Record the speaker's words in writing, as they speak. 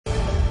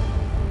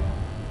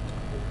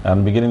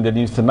And beginning the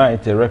news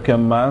tonight, a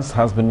requiem mass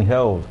has been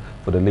held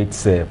for the late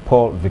Sir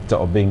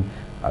P.V.Obeng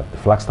at the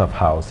Flagstaff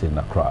House in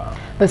Accra.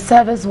 The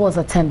service was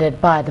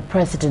attended by the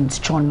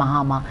President John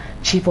Mahama,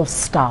 Chief of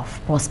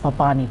Staff Prosper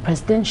Bani,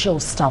 presidential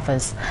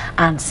staffers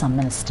and some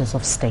ministers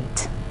of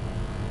state.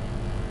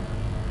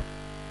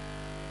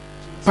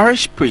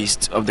 Parish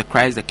priest of the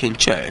Christ the King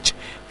Church,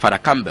 Father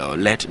Campbell,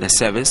 led the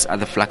service at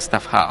the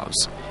Flagstaff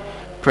House.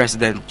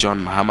 President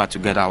John Mahama,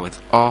 together with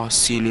all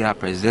senior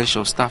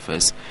presidential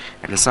staffers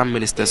and some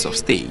ministers of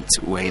state,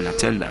 were in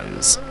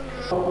attendance.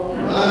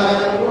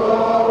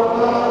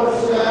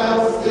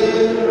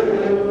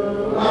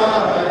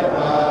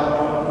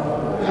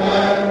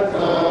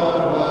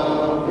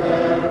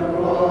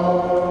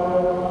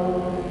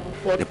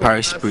 The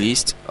parish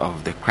priest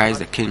of the Christ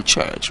the King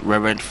Church,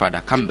 Reverend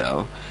Father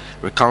Campbell,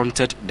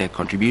 recounted the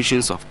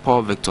contributions of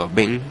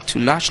P.V.Obeng to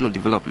national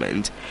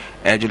development,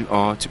 urging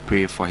all to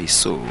pray for his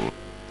soul.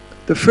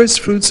 The first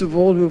fruits of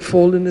all who have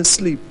fallen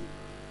asleep,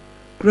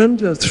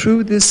 grant that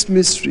through this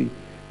mystery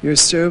your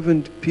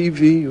servant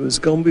P.V., who has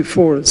gone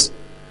before us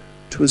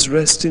to his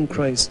rest in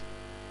Christ,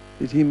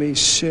 that he may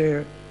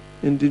share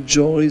in the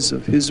joys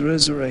of his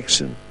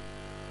resurrection.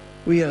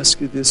 We ask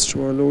you this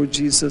through our Lord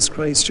Jesus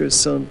Christ, your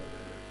Son,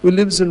 who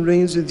lives and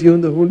reigns with you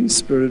in the Holy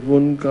Spirit,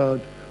 one God,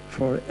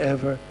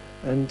 forever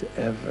and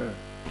ever.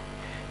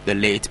 The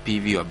late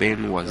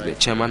P.V.Obeng was the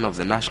chairman of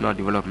the National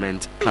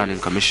Development Planning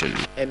Commission.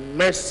 And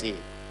mercy.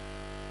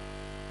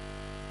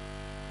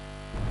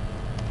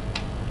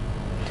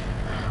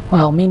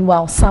 Well,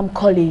 meanwhile, some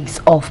colleagues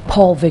of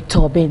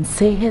P.V.Obeng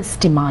say his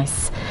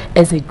demise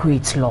is a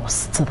great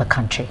loss to the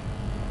country.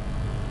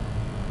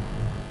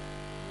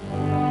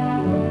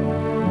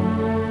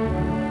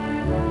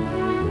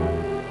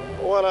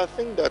 Well, I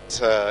think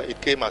that it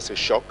came as a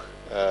shock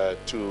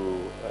to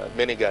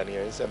many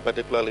Ghanaians, and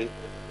particularly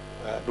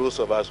those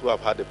of us who have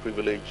had the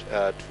privilege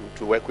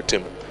to work with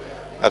him.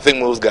 I think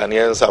most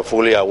Ghanaians are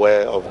fully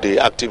aware of the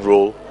active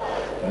role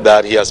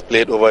that he has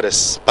played over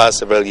the past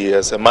several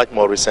years, and much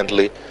more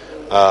recently,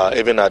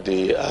 even at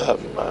the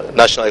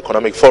National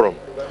Economic Forum.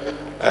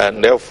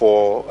 And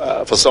therefore,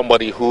 for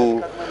somebody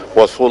who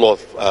was full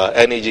of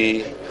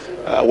energy,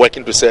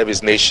 working to serve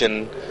his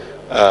nation,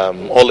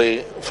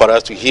 only for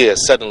us to hear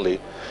suddenly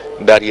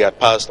that he had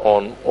passed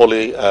on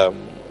only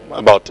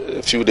about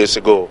a few days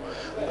ago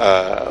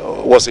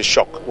was a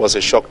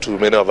shock to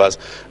many of us,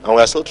 and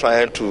we are still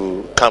trying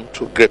to come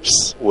to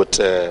grips with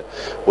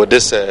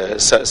this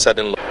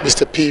sudden loss.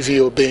 Mr.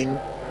 P.V.Obeng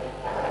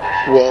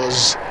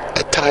was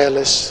a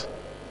tireless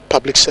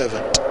public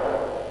servant.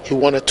 He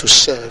wanted to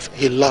serve.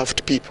 He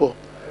loved people,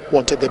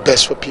 wanted the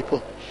best for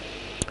people.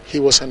 He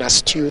was an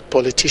astute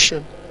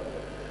politician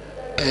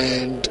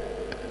and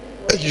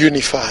a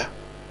unifier.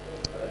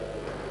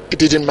 It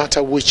didn't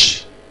matter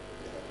which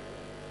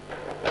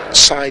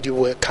side you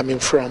were coming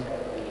from.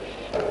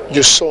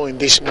 You saw in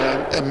this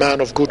man a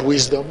man of good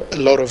wisdom, a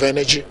lot of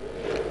energy,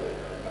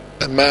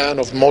 a man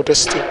of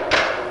modesty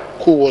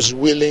who was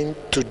willing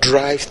to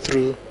drive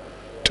through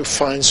to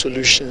find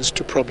solutions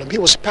to problems. He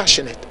was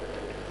passionate.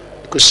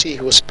 You could see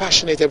he was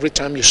passionate every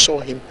time you saw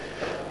him.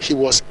 He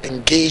was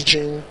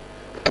engaging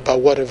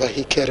about whatever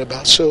he cared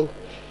about. So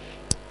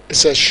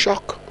it's a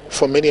shock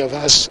for many of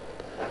us.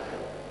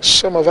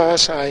 Some of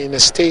us are in a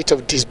state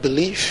of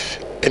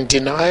disbelief and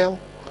denial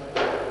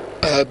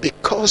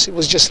because it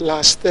was just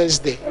last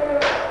Thursday.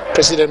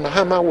 President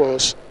Mahama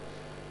was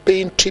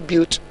paying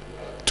tribute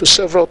to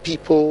several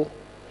people.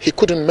 He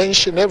couldn't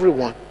mention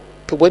everyone,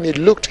 but when he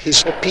looked, he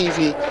saw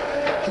PV.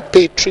 He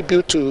paid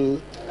tribute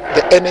to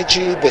the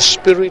energy, the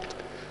spirit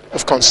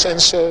of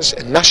consensus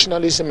and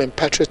nationalism and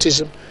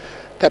patriotism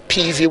that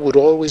PV would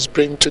always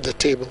bring to the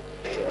table.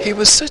 He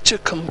was such a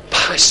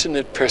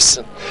compassionate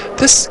person.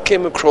 This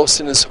came across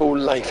in his whole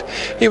life.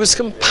 He was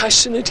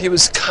compassionate, he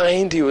was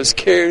kind, he was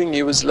caring,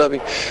 he was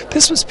loving.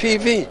 This was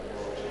PV.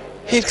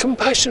 He had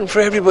compassion for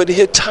everybody.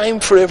 He had time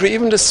for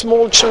even the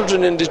small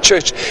children in the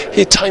church.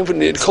 He had time for them.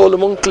 They'd call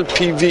him Uncle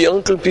PV,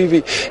 Uncle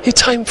PV. He had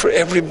time for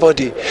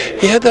everybody.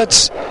 He had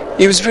that.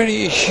 He was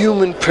very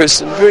human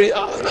person, very,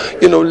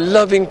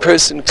 loving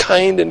person,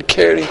 kind and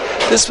caring.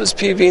 This was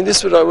PV, and this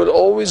is what I will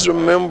always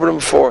remember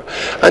him for.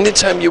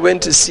 Anytime you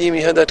went to see him,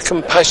 he had that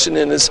compassion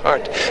in his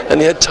heart,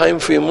 and he had time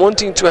for him,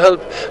 wanting to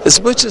help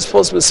as much as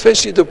possible,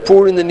 especially the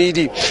poor and the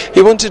needy.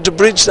 He wanted to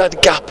bridge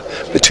that gap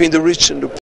between the rich and the poor.